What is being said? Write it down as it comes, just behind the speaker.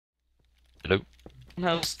Hello?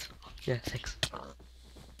 Unhost. Yeah, thanks.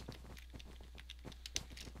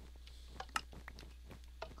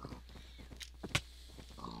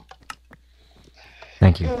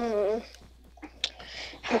 Thank you.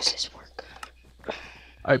 How does this work?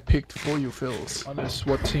 I picked for you, Phils.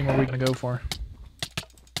 What team are we gonna go for?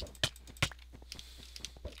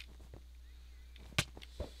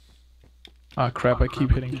 Ah, crap, I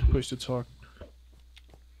keep hitting push to talk.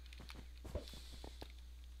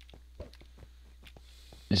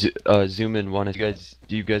 Zoom in, Juan. Do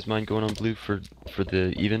you guys mind going on blue for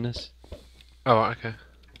the evenness? Oh, okay.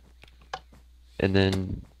 And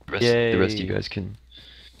then the rest of you guys can...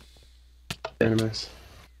 Randomize.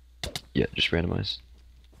 Yeah, just randomize.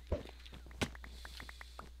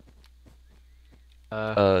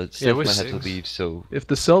 Seth yeah, we're might have to six. leave, so... If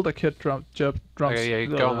the Zelda kid Okay, yeah, you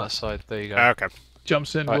go on that side. There you go. Okay.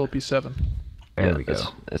 jumps in, Right. will be 7. There we go.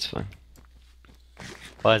 That's fine.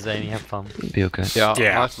 Bye, Zany. Have fun. Be okay. Yeah, I'll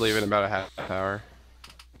Yeah. have to leave in about a half hour.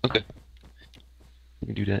 Okay. You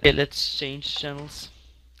can do that. Okay, let's change channels.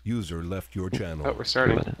 User left your channel. Oh, we're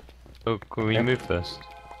starting. About that. Oh, can we move first?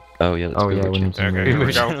 Oh yeah, let's Oh go yeah, over we to- need to Okay, move. here we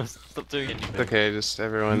Move go. channels. Stop doing It's anything. okay, just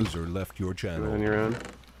everyone User left your on channel. your own.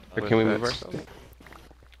 Or With can we move that. ourselves?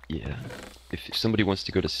 Yeah. If somebody wants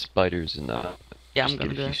to go to spiders and Yeah, I'm just gonna get a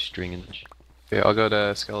do few it. string and... Yeah, I'll go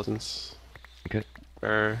to skeletons. Okay.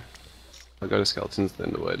 Or I'll go to skeletons,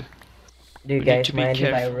 then the wood. Do you We need guys to be mind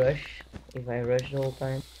if I careful. rush? If I rush the whole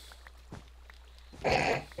time?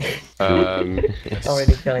 Yes.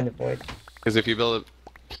 Already fell in the void. Because if you build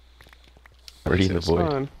Already in the void.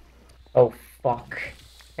 spawn, Oh fuck.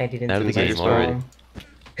 I didn't Out of see the my game spawn. already.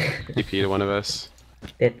 TP to one of us.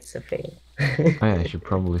 That's a fail. Oh, yeah, I should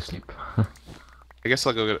probably sleep. I guess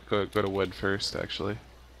I'll go to wood first, actually.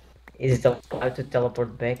 Is it allowed to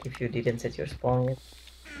teleport back if you didn't set your spawn yet?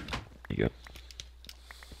 There you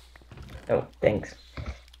go. Oh, thanks.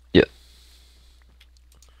 Yeah.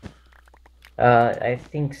 I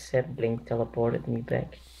think Sethbling teleported me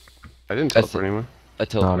back. I didn't That's teleport anyone. I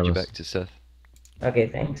teleported No, you it was- back to Seth. Okay,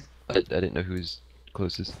 thanks. I didn't know who was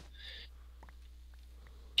closest.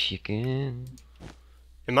 Chicken.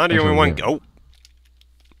 Am I the Actually, only one? yeah. Oh,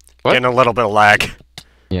 What? getting a little bit of lag.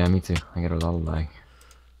 Yeah, me too. I got a lot of lag.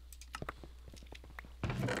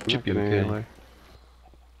 I'm Should not be getting okay. any lag.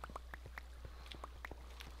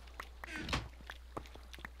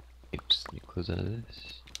 Oops, let me close out of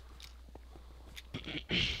this.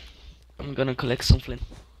 I'm gonna collect some flint.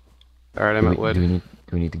 Alright, I'm Do at we, wood. do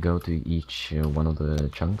we need to go to each one of the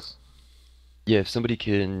chunks? Yeah, if somebody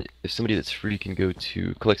that's free can go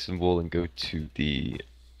to collect some wool and go to the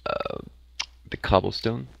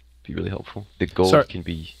cobblestone, be really helpful. The gold Sorry. can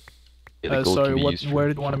be. Yeah, the gold Sorry, can be used for where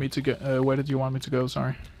did you want me to go? Where did you want me to go?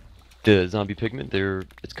 Sorry. the zombie pigment.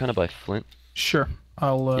 It's kind of by Flint. Sure,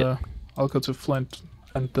 I'll Yeah. I'll go to Flint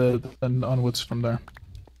and then onwards from there.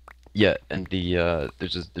 Yeah, and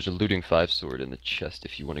there's a looting 5 sword in the chest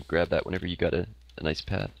if you want to grab that whenever you got a nice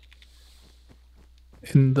path.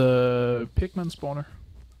 In the pigment spawner.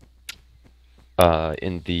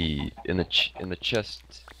 In the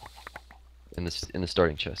chest, in the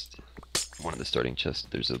starting chest, one of the starting chests,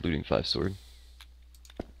 there's a looting 5 sword.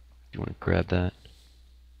 If you want to grab that.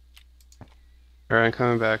 Alright, I'm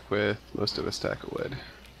coming back with most of a stack of wood.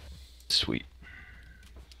 Sweet.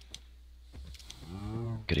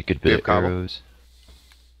 Get a good Do you bit have of cobble? arrows.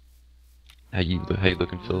 How you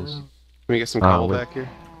looking, Phils? Let me get some Oh, cobble wait. back here.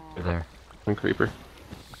 Over there. On creeper.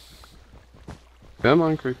 Come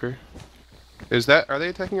on, creeper. Are they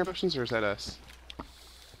attacking our potions or is that us?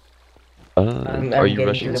 Are I'm you getting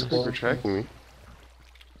rushing to Is the this? pool. creeper tracking me?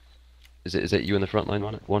 Is that you in the front line,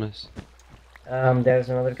 Juanes? There's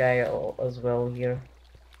another guy as well here.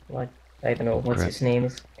 Like, I don't know what's Crap. his name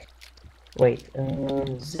is. Wait,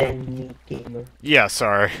 TheZaneyGamer. Yeah,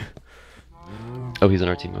 sorry. Oh, he's on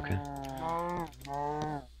our team. Okay.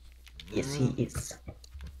 Yes, he is.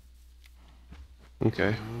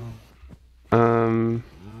 Okay.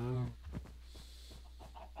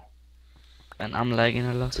 And I'm lagging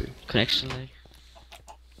a lot. See. Connection lag.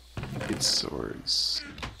 Need swords.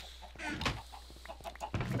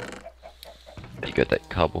 You got that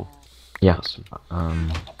cobble. Yeah. Awesome.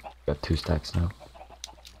 Got 2 stacks now.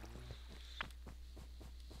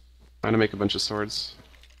 Trying to make a bunch of swords.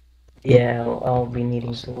 Yeah, I'll be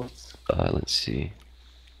needing swords. Let's see.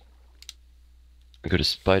 I go to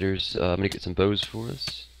spiders. I'm gonna get some bows for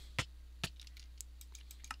us.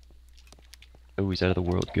 Oh, he's out of the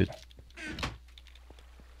world. Good.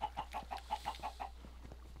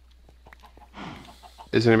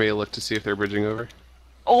 Is anybody look to see if they're bridging over?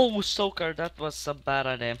 Oh, Soaker, that was a bad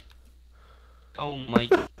idea. Oh my.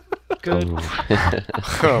 good. Oh.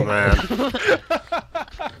 Oh man.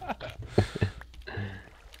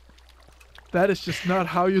 That is just not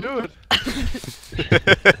how you do it.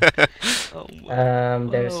 Oh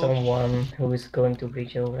my. There's Oh. someone who is going to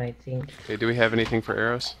bridge over, I think. Okay, do we have anything for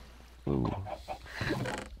arrows? Ooh.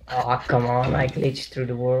 Oh, come on, I glitched through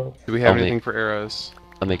the world. Do we have I'll make- anything for arrows?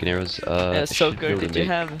 I'm making arrows. I should be Soaker, able to did you make-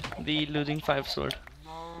 have the looting 5 sword?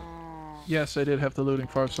 Yes, I did have the looting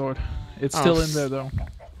 5 sword. It's still in there though.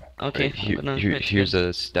 Okay, Right, I'm gonna here's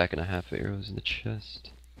a stack and a half of arrows in the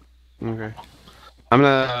chest. Okay.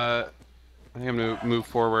 I think I'm gonna move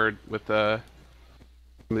forward with some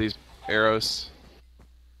of these arrows.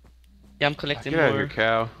 Yeah, I'm collecting Get out of here,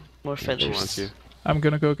 cow. more Who wants feathers. you? I'm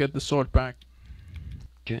gonna go get the sword back.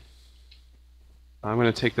 I'm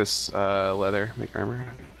gonna take this leather, make armor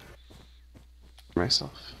for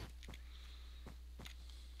myself.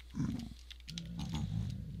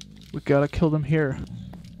 We gotta kill them here,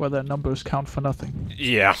 where their numbers count for nothing.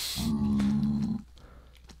 Yeah.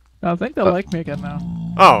 I think they like me again now.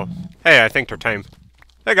 Oh, hey, I think they're tame.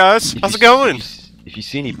 Hey guys, If how's you it going? if you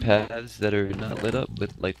see any paths that are not lit up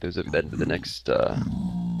with like those at the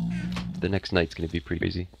next night's gonna be pretty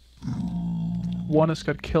crazy. One has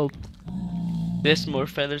got killed. There's more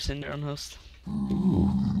feathers in there, Unhost.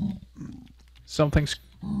 Something's.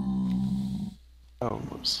 Oh,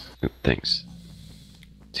 whoops. Ooh, thanks.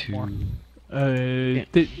 Two. More.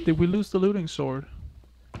 Did we lose the looting sword?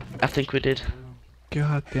 I think we did.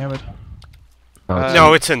 God damn it.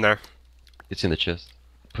 No, it's in there. It's in the chest.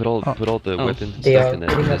 Put all the Oh. weapons and They stuff are in there.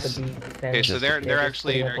 putting up This- a defense. Okay, so they're just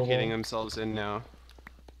actually putting up a barricading wall. themselves in now.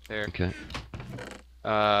 There. Okay.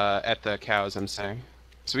 At the cows, I'm saying.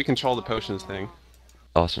 So we control the potions thing.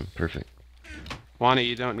 Awesome. Perfect. Wani,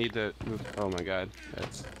 you don't need to move. Oh my god,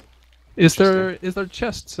 that's. Is there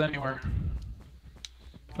chests anywhere?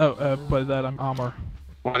 Oh, by that I'm armor.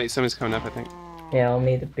 Wani, someone's coming up, I think. Yeah, I'll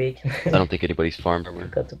need a pick. I don't think anybody's farmed armor.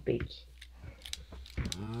 Got a pick.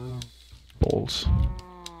 Balls.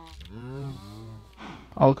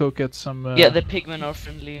 I'll go get some. Yeah, the pigmen are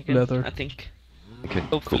friendly again, leather. I think. Okay.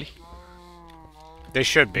 Hopefully. They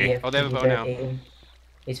should be. Oh, they have a bow pretty now. bad aim.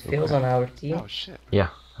 Is Phil's on our team? Oh shit. Yeah.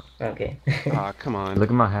 Okay. Aw, come on. Look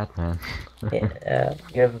at my hat, man. Yeah,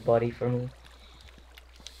 you have a body for me.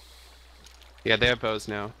 Yeah, they have bows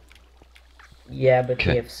now. Yeah, but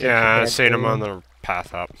Okay. we have such Yeah, a I bad seen them aim. on the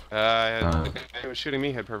path up. The guy who was shooting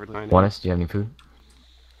me had perfect line. Juanes, do you have any food?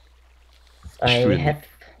 I Shooting. have.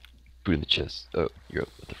 Food in the chest. Oh, you're up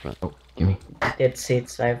at the front. Oh, give me. That's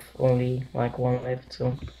it. I've only like one left,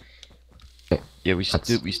 so. Yeah, we That's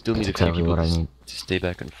still need a few exactly people what I need. to stay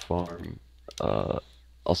back and farm.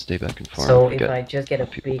 I'll stay back and farm. So We if got I just get a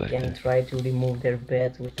people pick back and there. try to remove their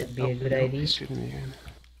bed, would that be a good idea? He's shooting me again.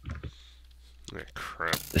 Oh,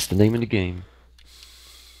 crap. That's the name of the game.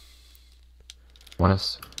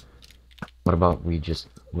 Juanes, what about we just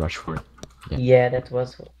rush for it? Yeah, that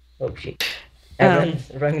was. Oh shit. I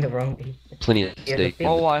rang the wrong way. Plenty at Yeah, stake. the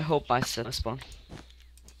Oh, I hope I set a spawn.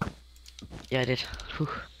 Yeah, I did. Whew.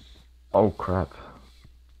 Oh crap.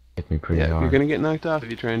 Hit me pretty Yeah, you're hard. gonna get knocked off if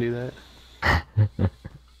you try and do that.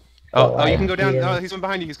 Oh, Oh, you I can go down. feel No, it. he's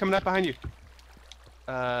behind you. He's coming up behind you.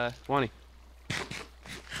 Wani.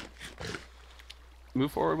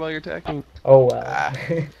 Move forward while you're attacking. Oh wow. Ah.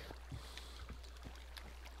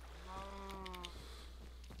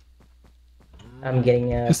 I'm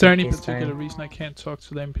getting Is there any this particular time. reason I can't talk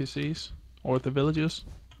to the NPCs or the villagers?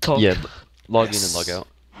 Talk. Yeah, log in and log out.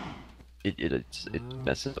 It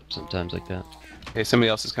messes up sometimes like that. Okay, somebody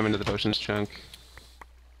else is coming to the potions chunk.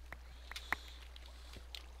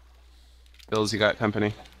 Bills, you got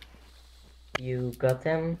company. You got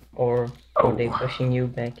them, or are they Oh. pushing you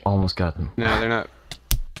back? Almost got them. No, they're not.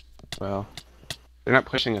 Well, they're not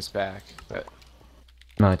pushing us back, but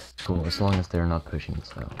No, it's cool as long as they're not pushing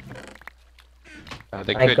us out.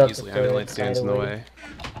 they I could got the easily. I mean, turret, light stands by in the the way. way.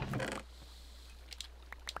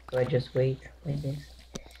 So I just wait like this.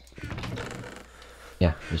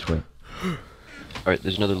 Yeah, just wait. Alright,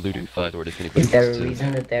 there's another looting 5 sword if anybody Is there wants a to.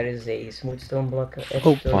 reason that there is a smooth stone block at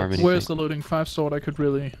Oh, the farm anything. Where's the looting 5 sword? I could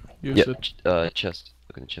really use Yeah, it. chest.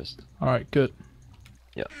 Look in the chest. Alright, good.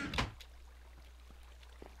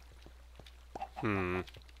 Hmm.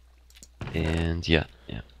 And yeah.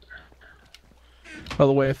 By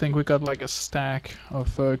the way, I think we got like a stack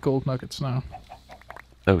of gold nuggets now.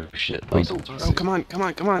 Oh shit. Awesome. Oh, come on, come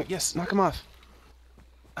on, come on. Yes, knock him off.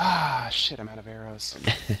 Ah, shit, I'm out of arrows.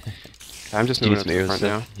 I'm just Do you moving need up some to the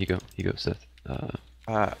arrows, front Seth? You go, Seth.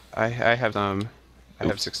 I have I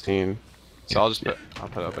have 16. So I'll just I'll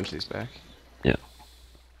put a bunch of these back. Yeah.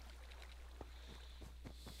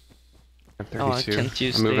 I have Oh, I 32. can't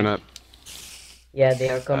use I'm moving the- up. Yeah, they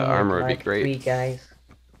are coming armor in would be like great. 3 guys.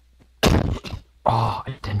 Oh,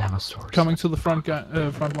 I didn't have a sword. Coming to the front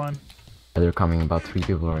line. They're coming. About 3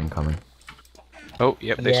 people are incoming. Oh,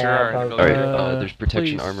 yep, they sure Yeah, are. about- Alright, Uh, there's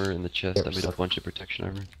protection please. armor in the chest. I made a Yes. bunch of protection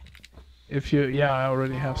armor. If you, yeah, I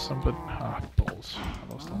already have some, but balls.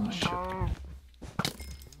 I lost all my shit.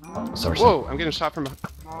 Sorry. Whoa, I'm getting shot from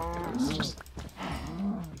behind. It's just...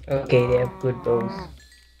 Okay, they have good bows.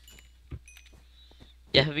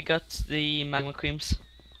 Yeah, have we got the magma creams?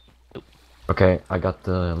 Okay, I got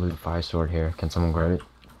the loot fire sword here. Can someone grab it?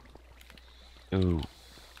 Ooh.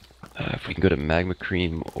 If we can go to Magma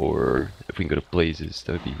Cream or if we can go to Blazes,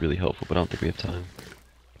 that would be really helpful, but I don't think we have time.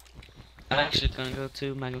 I'm actually gonna go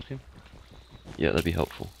to magma cream. Yeah, that'd be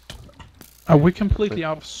helpful. Are we completely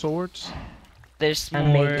out of swords? There's I'm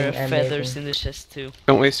more making- I'm feathers making. in the chest too.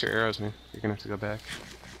 Don't waste your arrows, man. You're gonna have to go back.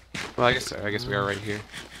 Well, I guess we are right here.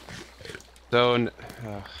 So,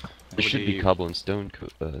 There should be cobble and stone,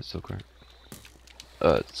 Silkar.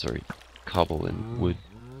 Sorry. Cobble and wood.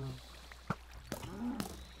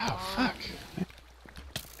 Oh, fuck.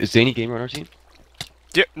 Is ZaneyGamer on our team?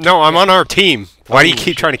 Yeah, no, I'm on our team. Why do you Oh, keep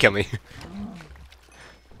shit. trying to kill me?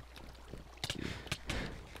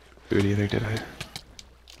 Who either did I?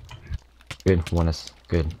 Good. One is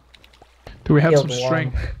good. Do we have Killed some one.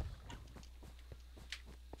 string?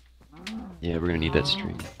 Yeah, we're gonna need that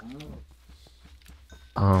string.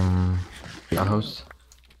 The unhost.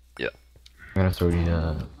 Yeah. I'm gonna throw you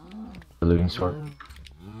the looting sword.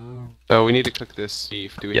 So we need to cook this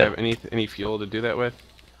beef. Do we Yeah. have any fuel to do that with?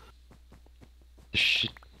 The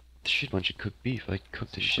shit one should cook beef. I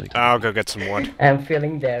cooked the shit. I'll go get some wood. I'm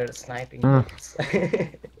feeling their sniping Mm. bullets.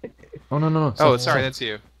 Oh no. Oh, Seth, sorry, Seth. that's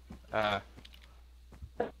you.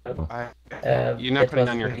 You're not that putting was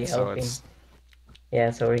on your really head, so helping. it's...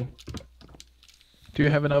 Yeah, sorry. Do you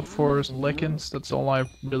have enough for lickens? That's all I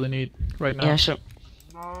really need right now. Yeah, sure.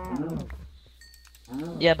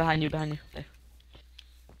 Yeah, behind you. There.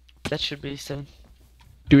 That should be 7.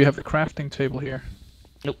 Do you have a crafting table here?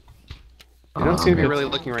 You don't seem to be I'm really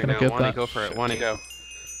looking right Can I now. get Wanna that? go for it? Wanna go?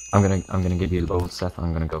 gonna give you the bow, Seth.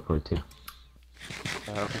 I'm gonna go for it too.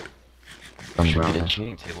 Okay. I'm We should around get a there.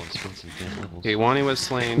 chain table and spend some damn levels. Okay, Wani was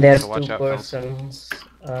slain, There's so watch 2 out, folks. persons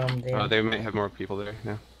there. Oh, they might have more people there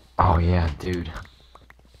now. Oh yeah, dude.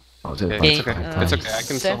 Oh, dude, Okay, it's Okay, okay. It's okay. I can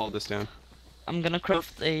Seth? still hold this down. I'm gonna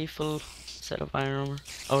craft a full set of iron armor.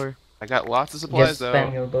 Or I got lots of supplies Just spam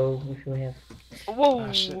though. your bow if you have. whoa,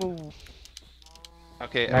 Ah, shit. whoa.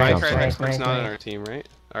 Okay, Nice, Minecraft nice, expert's nice, not on nice. our team, right?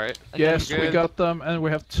 All right. Yes, we good. got them, and we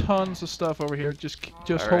have tons of stuff over here. Just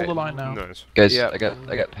hold Alright. the line now. Nice. Guys, Yeah. I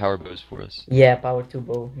got power bows for us. Yeah, power 2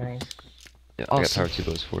 bow, nice. Yeah, I got Awesome. power 2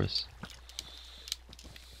 bows for us.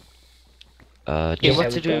 Yeah, Just what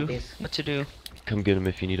we to got do? this. What to do? come get them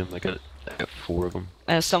if you need them. I got 4 of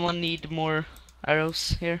them. Someone need more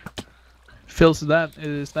arrows here. Phil's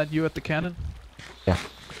is that you at the cannon? Yeah.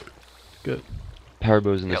 Good. Power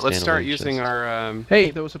bows in the Yeah, let's start standalone using chest. our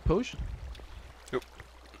Hey, there was a potion.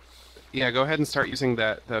 Yeah, go ahead and start using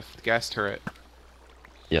the gas turret.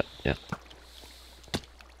 Yeah. You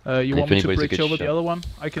If want me to anybody's a bridge good over the shot. other one?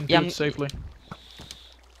 I can do Yeah, it safely.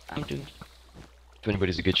 I'm doing. If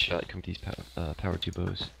anybody's a good shot, come with these power 2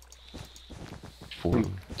 bows. 4 of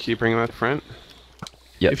them. Can you bring them out front?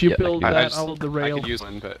 Yeah, If you yeah, I can build do I that, just- I'll I derail. could use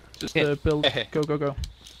one, but Just Yeah. build. Go.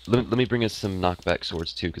 Let me bring us some knockback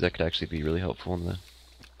swords too, because that could actually be really helpful on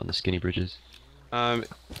the skinny bridges.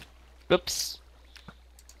 Oops.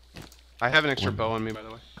 I have an extra bow on me, by the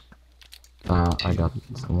way. I got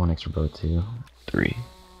 1 extra bow too. 3,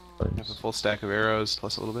 I have a full stack of arrows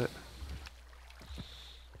plus a little bit.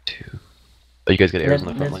 2. Oh, you guys got arrows on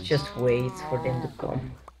the front Let's lines? just wait for them to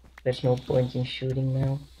come. There's no point in shooting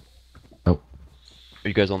now. Are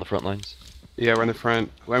you guys on the front lines? Yeah, we're in the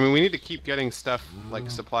front. Well, I mean, we need to keep getting stuff like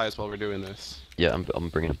supplies while we're doing this. Yeah, I'm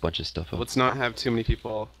bringing a bunch of stuff up. Let's not have too many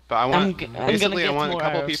people. But I I'm want gonna basically I get want a more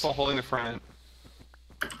couple arrows. people holding the front.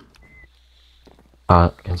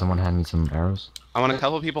 Can someone hand me some arrows? I want a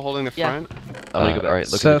couple people holding the Yeah. front. I'm gonna go. All right,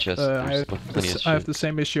 look Seth, at the chest. I There's plenty of have shit. the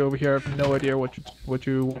same issue over here. I have no idea what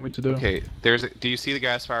you want me to do. Okay, do you see the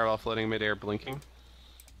gas firewall floating midair blinking?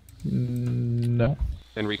 No.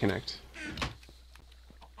 Then reconnect.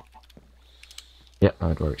 Yeah,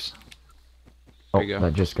 no, it works. Oh, There you go.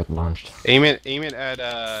 that just got launched. Aim it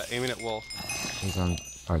at Wolf. He's on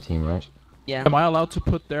our team, right? Yeah. Am I allowed to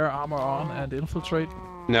put their armor on and infiltrate?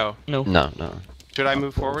 No. No. No. Should I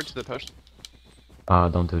move forward to the post?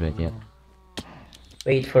 Don't do that yet.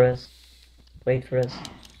 Wait for us. Wait for us.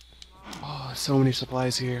 Oh, so many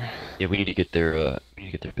supplies here. Yeah, we need to get their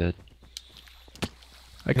bed.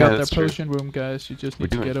 I got their that's true. potion room, guys. You just We're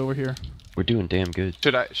need to doing- get over here. We're doing damn good.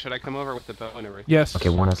 Should I come over with the bow and everything? Yes. Okay,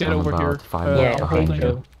 one is get on over about here. 5 Yeah, minutes I behind think you.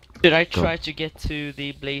 so. Should I Go. try to get to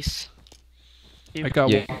the blaze? I got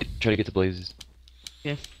Yeah, one. try to get the blazes.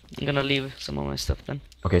 I'm gonna leave some of my stuff then.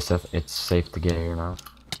 Okay, Seth, it's safe to get here now.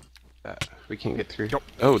 We can't get through. Nope.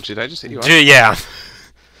 Oh, did I just hit you off? Yeah.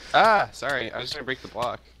 Ah, sorry. I was trying to break the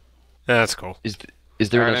block. That's cool. Is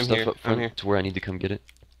there Alright, enough I'm stuff here, up I'm here. front to where I need to come get it?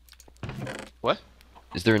 What?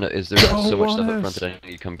 Is there Oh, so much stuff up Juanes. front that I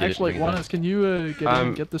need to come get Actually, it? and bring it Juanes, can you get in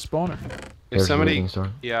and get the spawner? If There's a somebody, looting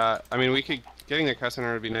store. yeah, I mean, we could getting the quest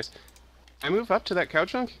center would be nice. Can I move up to that cow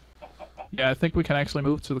chunk? Yeah, I think we can actually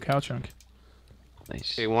move to the cow chunk. back?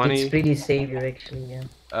 Nice. Okay, It's Wani. pretty safe here, actually,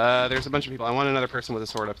 yeah. There's a bunch of people. I want another person with a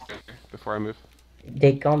sword up there before I move.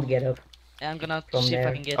 They can't get up. I'm gonna From see if I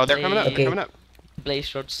there. can get Oh, they're coming up. They're Okay. coming up.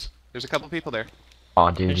 blaze rods. There's a couple people there. Oh,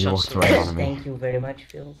 dude, There's you some walked sort right of- on me. Thank you very much,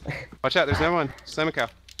 Phil. Watch out. There's another one. Slam a cow.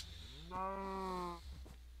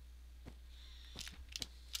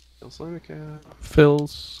 Slam a cow.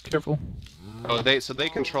 Phil's careful. Oh, so they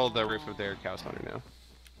control the roof of their cow spawner now.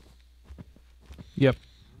 Yep.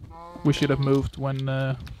 We should have moved when.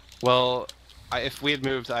 Well, if we had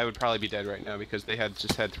moved, I would probably be dead right now because they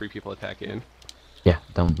just had 3 people attack in. Yeah,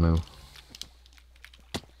 don't move.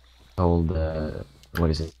 Hold, what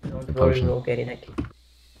is it? Don't The worry, potion. we'll get it again.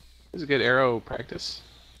 This is good arrow practice.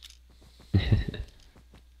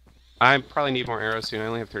 I probably need more arrows soon. I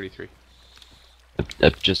only have 33.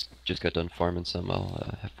 I've just got done farming some.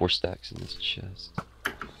 I'll have 4 stacks in this chest.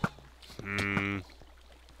 Mm,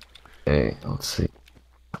 Okay, let's see.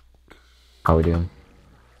 How we doing?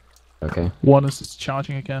 Okay. Juanes is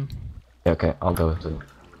charging again. Yeah, okay, I'll go with it.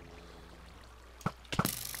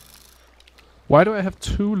 Why do I have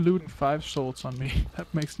 2 loot and 5 swords on me? That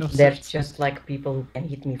makes no There's sense. just like people who can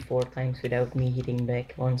hit me 4 times without me hitting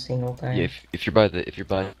back one single time. Yeah, if you're by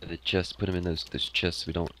the chest, put them in those chests. So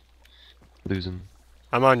we don't lose them.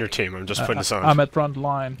 I'm on your team. I'm just putting this on. I'm at front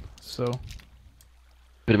line, so.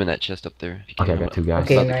 Put them in that chest up there. If you can. Okay, I got 2 guys.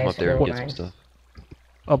 Okay, About to come nice, up there and get some nice. stuff.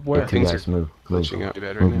 Up where? Yeah, 2 Things guys, are move. Move. Glitching out bad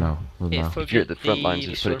right Move now. now. Move Yeah, now. for- If you're at the front the lines,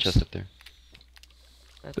 just put a resource. chest up there.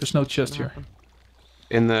 There's no chest here.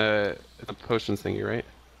 In the potions thingy, right?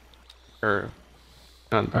 Or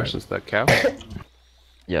not the potions, the cow.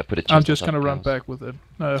 Yeah, put a chest. I'm on just top gonna of run cows. back with it.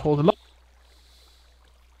 Hold it.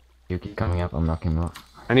 You keep coming up, I'm knocking them off.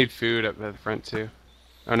 I need food up at the front too.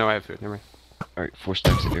 Oh no, I have food. Never mind. Alright, 4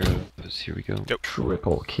 stacks of arrows. Here we go.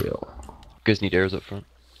 Triple kill. You guys need arrows up front?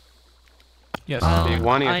 Yes. Hey,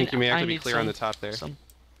 Wani, I think you may I have to be need clear on the some. top there. Some.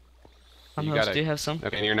 You Unhost, got do it. you have some?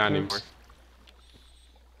 Okay, you're not Thanks. anymore.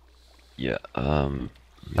 Yeah. Let me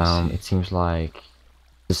see. It seems like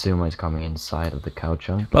xisuma is coming inside of the cow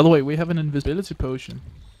chunk. By the way, we have an invisibility potion.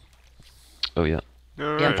 Oh yeah.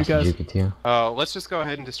 Alright. You guys, Juki too. Oh, let's just go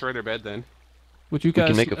ahead and destroy their bed then. would you can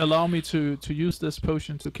guys make a- allow me to use this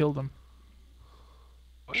potion to kill them?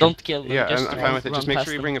 Don't kill them. Yeah, just I'm fine with it. run Just make past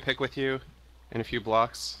sure you them. bring a pick with you, and a few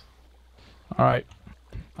blocks. Alright.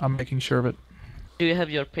 I'm making sure of it. Do you have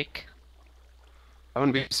your pick? I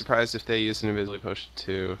wouldn't be surprised if they use an invisibility potion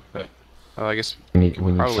too, but oh, I guess We need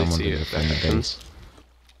probably someone see to it if that defend the happens. base.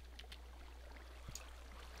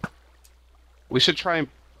 We should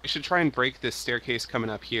try and break this staircase coming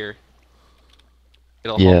up here.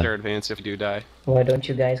 It'll Yeah. halt their advance if we do die. Why don't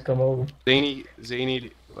you guys come over?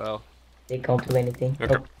 Zany, well, They can't do anything.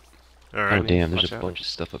 Okay. Oh, Oh Alright. damn, there's Watch a out. bunch of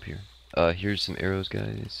stuff up here. Here's some arrows,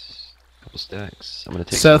 guys. Couple stacks. I'm gonna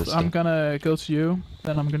take some Seth, of this I'm stuff. gonna go to you,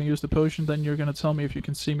 then I'm gonna use the potion, then you're gonna tell me if you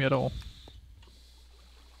can see me at all.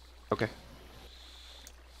 okay.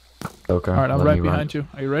 Okay. Alright, I'm let right me run. behind you.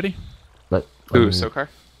 Are you ready? Let Ooh, me- Sokar.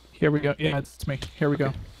 Here we go. Yeah, it's me. Here we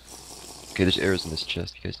go. Okay, there's arrows in this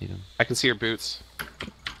chest. You guys need them. I can see your boots.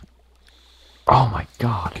 Oh my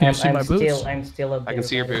god. Can you see my boots? I'm still up there. I can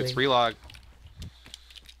see your by the boots. way. Relog.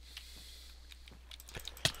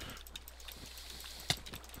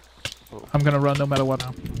 I'm gonna run no matter what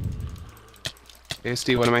now.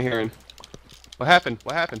 ASD, what am I hearing? What happened?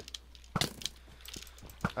 What happened?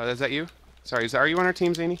 Oh, is that you? Sorry, are you on our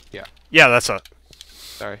team, Zany? Yeah. Yeah, that's it.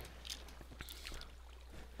 Sorry.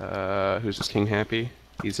 Who's this King Happy?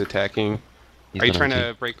 He's attacking. He's Are you not on trying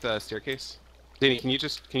team. to break the staircase? Zany, can you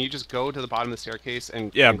just go to the bottom of the staircase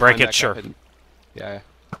and Yeah, and break climb it, back sure. up and- yeah,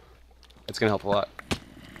 it's gonna help a lot.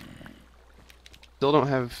 Still don't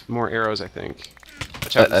have more arrows, I think.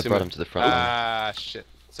 Watch out, I Zuma. brought him to the front line. Ah, shit.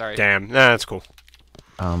 Sorry. Damn. Nah, that's cool.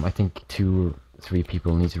 I think 2 or 3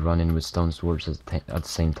 people need to run in with stone swords at the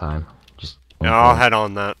same time. Just. Yeah, I'll head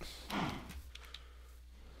on that.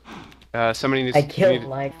 Somebody needs I you killed need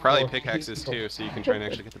like probably 4 pickaxes people. too, so you can try and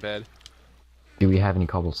actually get the bed. Do we have any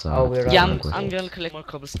cobblestone? Oh, we're Yeah, on I'm cobblestone. gonna collect more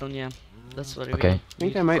cobblestone. Yeah, that's what I Okay. I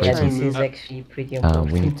think I might Yeah, try and this move is up. actually pretty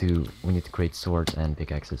important. We need to create swords and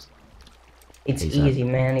pickaxes. It's ASAP. easy,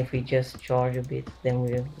 man. If we just charge a bit, then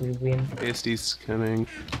we win. ASD's coming.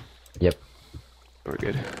 Yep. We're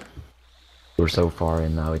good. We're so far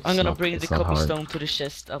in now. It's I'm gonna not, bring it's the not hard. cobblestone to the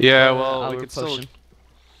chest of Yeah, well, we our could potion.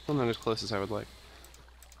 still not as close as I would like.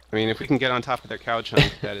 I mean, if we can get on top of their cow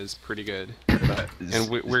chunk, that is pretty good. But, and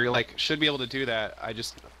we're like, should be able to do that. I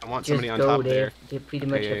want Just somebody on go top there. there. They pretty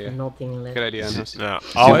much yeah, have yeah. nothing left. Good idea, Unhost. No,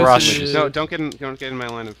 I'll Why rush. is it- No, don't get in my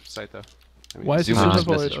line of sight though. I mean, Why is Zuma Xisuma just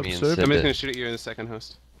void messaged me and observed? said I'm just that- gonna shoot at you in a second,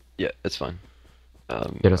 host. Yeah, that's fine.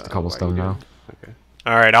 Get us the Why cobblestone you now. doing- Okay.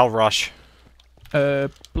 Alright, I'll rush.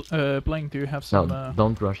 Blank, do you have No, some?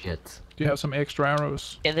 don't rush yet. Do you have some extra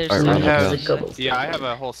arrows? Yeah, there's Alright, I Run have the the cow. cobblestone. Yeah, I have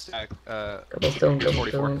a whole stack. Cobblestone, 44.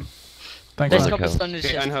 cobblestone. Thanks, there's Run man. the cow. cobblestone in the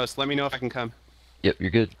Okay, chest. Unhost, let me know if I can come. Yep,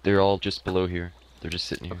 you're good. They're all just below here. They're just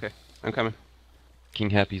sitting here. Okay, I'm coming.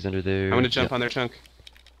 King Happy's under there. I'm gonna jump Yeah. on their chunk.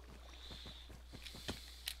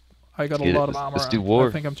 I got a Get it. lot of armor. Let's do war.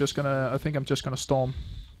 I think I'm just gonna storm.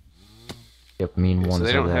 Yep, me and Okay, one so they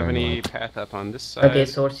is don't over have there any anyway. path up on this side. Okay,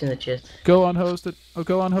 swords in the chest. Go on host it. Oh,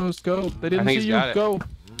 go on host. Go. They didn't think see he's you. got it. Go.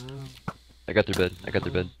 I got their bed. I got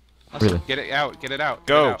their bed. Really? Get it out, get it out.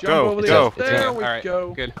 Go, get it out. Jump go, over the go. edge. There out. we Alright,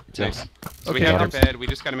 go. good. It's Nice. out. So we Okay, have got their bed, we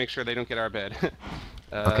just gotta make sure they don't get our bed.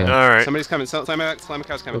 Okay. Alright. Somebody's coming, Slime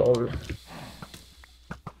Cow's coming. Lol.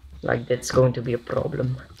 Like that's going to be a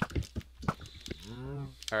problem.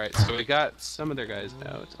 Alright, so we got some of their guys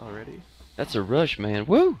out already. That's a rush, man.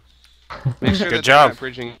 Woo! Make sure Good that job. they're not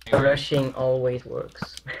bridging. Rushing always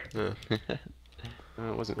works. It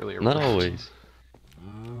wasn't really a Not rush. always.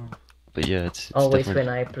 But yeah, it's Always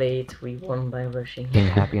definitely... when I played, we won by rushing. King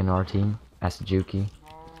Happy on our team. Asujuki.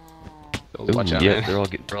 So Ooh, watch out, yeah, man. they're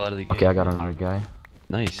all out of the game. Okay, I got another guy.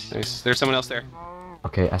 Nice. Nice. There's someone else there.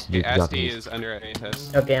 Okay, Okay, Asujuki got Asti me. is under a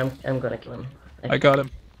test. Okay, I'm gonna kill him. I got him.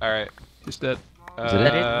 Alright. He's dead. Is it?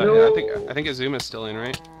 I think Izuma's still in,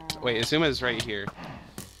 right? Wait, Izuma's right here.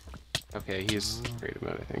 Okay, he's creative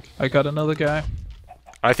mode, I think. I got another guy.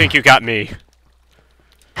 I think you got me.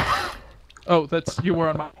 Oh, that's you were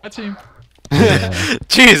on my team.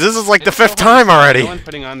 Jeez, this is like the It's so fifth hard time to see. already. No one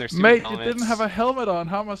putting on their stupid Mate, you helmets. didn't have a helmet on.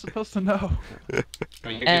 How am I supposed to know? I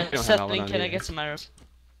mean, you don't have a helmet Sethbling, on can I either. get some arrows?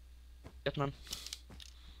 Get none.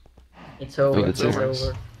 It's over. Oh, It's it's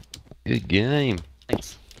over. Good game.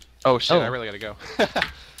 Thanks. Oh shit, Oh. I really gotta go.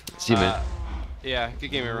 See you, man. Yeah, good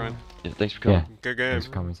game everyone. Yeah, thanks for coming. Yeah, Good game. thanks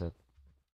for coming, Seth.